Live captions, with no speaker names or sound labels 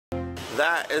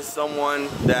That is someone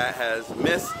that has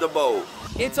missed the boat.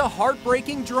 It's a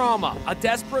heartbreaking drama. A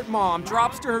desperate mom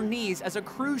drops to her knees as a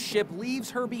cruise ship leaves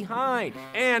her behind,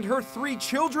 and her 3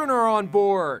 children are on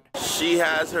board. She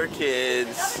has her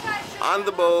kids on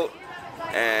the boat,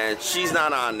 and she's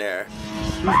not on there.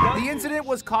 The incident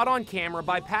was caught on camera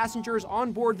by passengers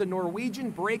on board the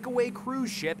Norwegian Breakaway cruise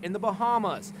ship in the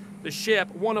Bahamas. The ship,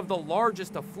 one of the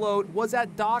largest afloat, was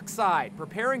at dockside,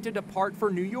 preparing to depart for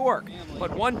New York.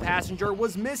 But one passenger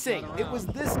was missing. It was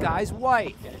this guy's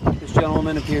wife. This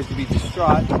gentleman appears to be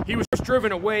distraught. He was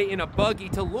driven away in a buggy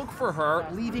to look for her,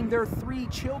 leaving their 3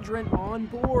 children on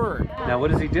board. Now, what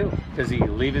does he do? Does he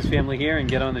leave his family here and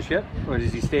get on the ship, or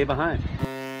does he stay behind?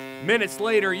 Minutes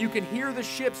later, you can hear the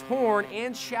ship's horn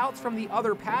and shouts from the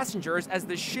other passengers as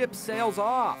the ship sails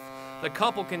off. The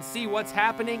couple can see what's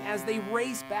happening as they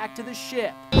race back to the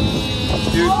ship.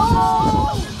 Dude.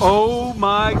 Oh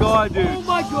my God, dude. Oh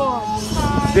my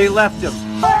God. They left him.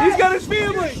 He's got his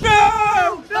family.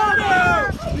 No! No!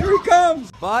 Here he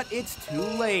comes. But it's too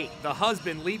late. The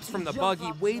husband leaps from the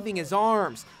buggy, waving his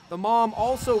arms. The mom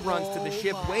also runs to the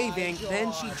ship, waving.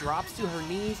 Then she drops to her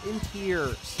knees in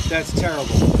tears. That's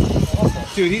terrible.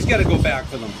 Dude, he's got to go back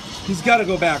for them. He's got to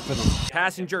go back for them.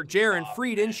 Passenger Jaron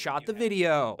Frieden shot the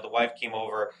video. The wife came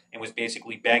over and was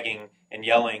basically begging and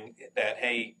yelling that,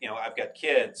 hey, you know, I've got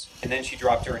kids. And then she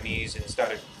dropped to her knees and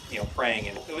started, you know, praying,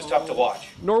 and it was tough to watch.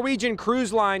 Norwegian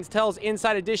Cruise Lines tells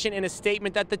Inside Edition in a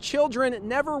statement that the children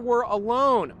never were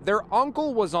alone. Their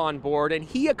uncle was on board and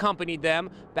he accompanied them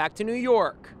back to New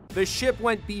York. The ship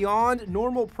went beyond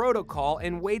normal protocol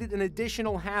and waited an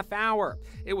additional half hour.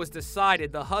 It was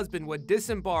decided the husband would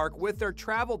disembark with their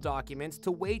travel documents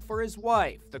to wait for his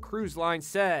wife, the cruise line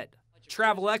said.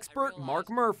 Travel expert Mark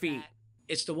Murphy.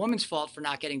 It's the woman's fault for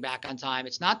not getting back on time.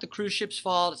 It's not the cruise ship's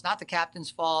fault. It's not the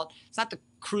captain's fault. It's not the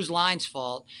cruise line's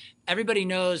fault. Everybody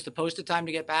knows the posted time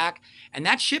to get back, and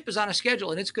that ship is on a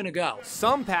schedule and it's going to go.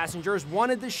 Some passengers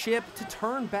wanted the ship to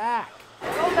turn back.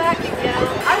 Go back again.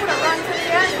 I would have run to the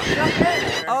end and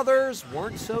jumped in. Others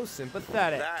weren't so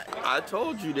sympathetic. I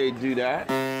told you they'd do that.